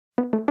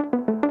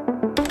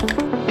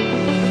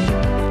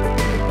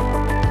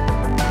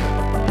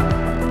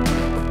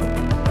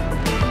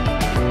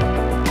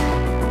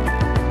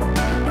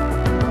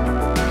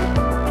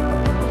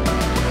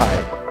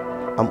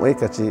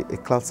Moikachi, a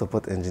cloud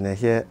support engineer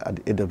here at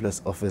the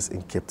AWS office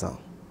in Cape Town.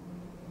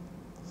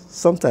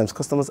 Sometimes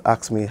customers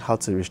ask me how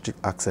to restrict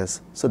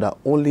access so that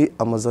only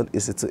Amazon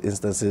EC2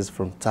 instances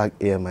from tag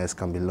AMIs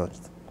can be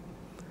launched.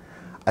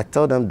 I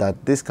tell them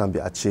that this can be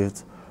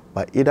achieved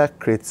by either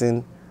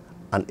creating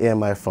an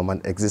AMI from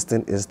an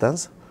existing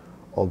instance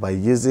or by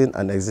using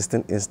an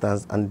existing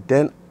instance and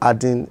then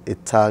adding a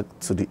tag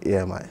to the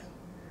AMI.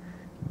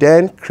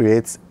 Then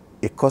create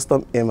a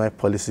custom AMI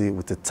policy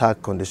with a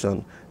tag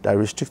condition that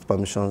restricts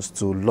permissions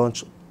to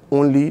launch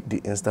only the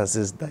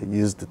instances that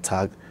use the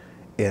tag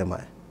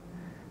AMI.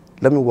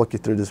 Let me walk you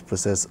through this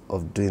process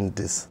of doing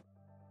this.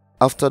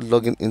 After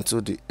logging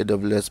into the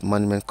AWS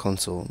Management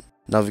Console,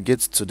 navigate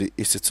to the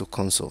EC2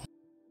 console.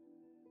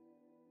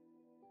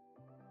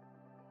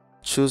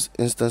 Choose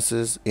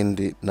Instances in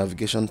the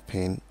navigation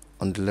pane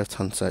on the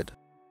left-hand side.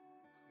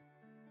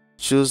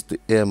 Choose the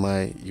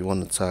AMI you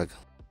want to tag.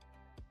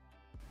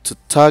 To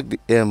tag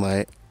the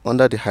AMI,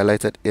 under the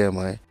highlighted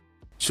AMI,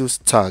 choose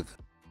Tag.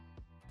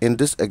 In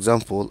this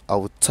example, I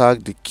will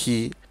tag the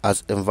key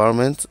as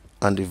environment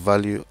and the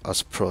value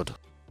as prod.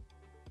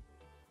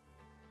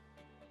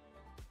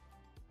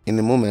 In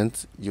a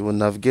moment, you will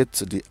navigate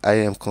to the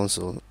IAM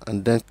console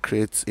and then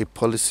create a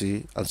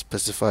policy and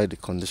specify the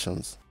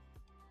conditions.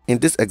 In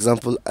this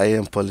example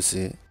IAM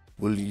policy,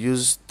 we'll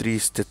use 3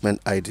 statement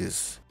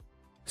IDs.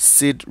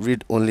 Seed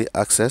read-only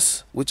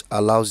access, which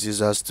allows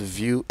users to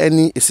view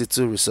any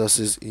EC2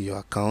 resources in your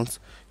account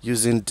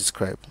using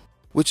describe,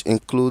 which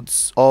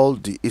includes all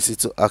the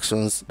EC2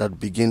 actions that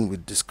begin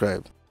with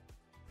describe.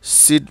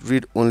 Seed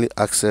read-only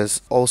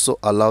access also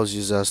allows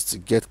users to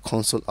get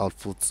console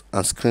outputs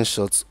and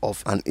screenshots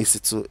of an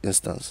EC2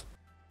 instance.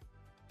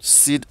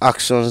 Seed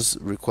actions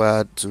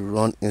required to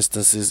run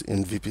instances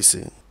in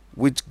VPC,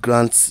 which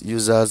grants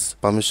users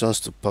permissions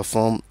to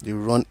perform the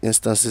Run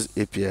Instances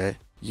API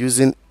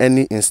using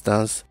any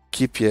instance,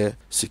 key pair,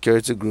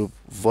 security group,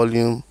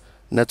 volume,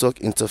 network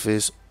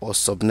interface, or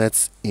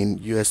subnets in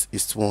US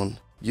East 1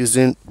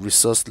 using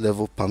resource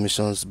level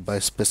permissions by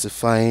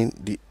specifying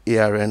the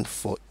ARN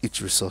for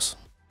each resource.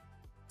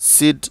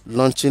 Seed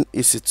launching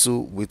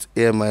EC2 with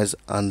AMIs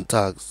and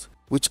tags,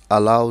 which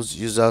allows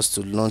users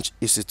to launch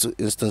EC2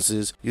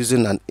 instances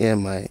using an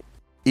AMI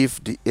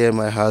if the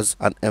AMI has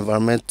an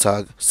environment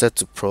tag set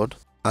to prod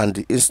and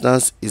the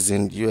instance is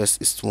in US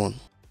East 1.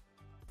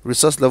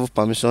 Resource level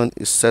permission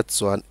is set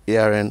to an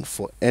ARN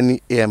for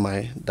any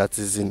AMI that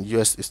is in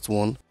US East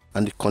 1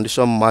 and the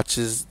condition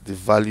matches the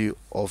value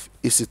of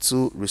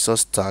EC2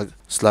 resource tag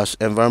 /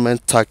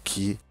 environment tag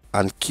key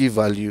and key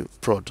value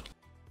prod.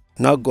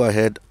 Now go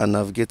ahead and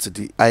navigate to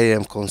the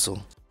IAM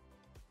console.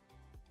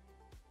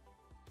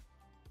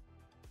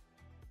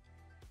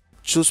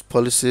 Choose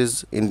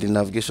Policies in the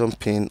navigation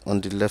pane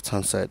on the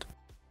left-hand side.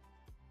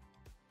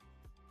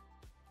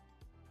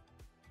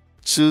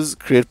 Choose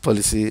Create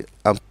Policy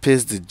and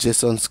paste the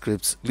JSON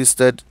scripts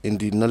listed in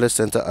the Knowledge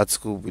Center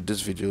article with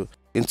this video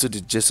into the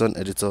JSON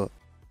editor.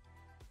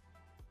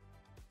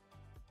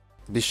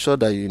 Be sure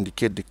that you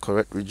indicate the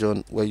correct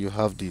region where you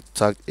have the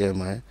tag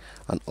AMI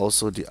and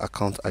also the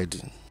account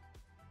ID.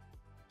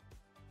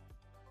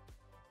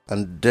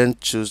 And then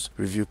choose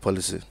Review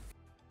Policy.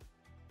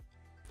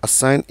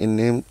 Assign a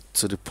name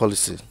to the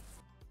policy.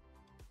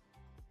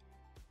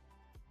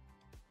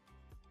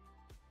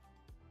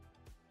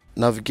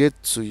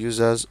 Navigate to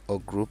Users or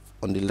Group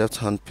on the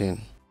left-hand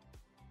pane.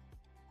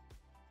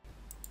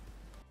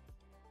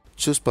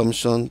 Choose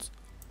Permissions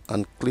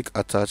and click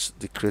Attach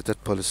the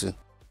created policy.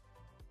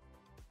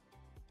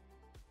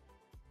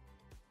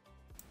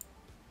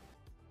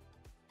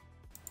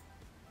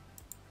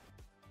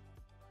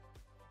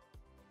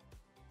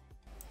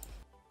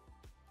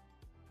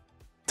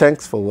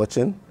 Thanks for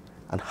watching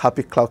and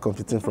happy cloud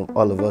computing from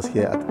all of us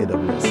here at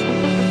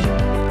AWS.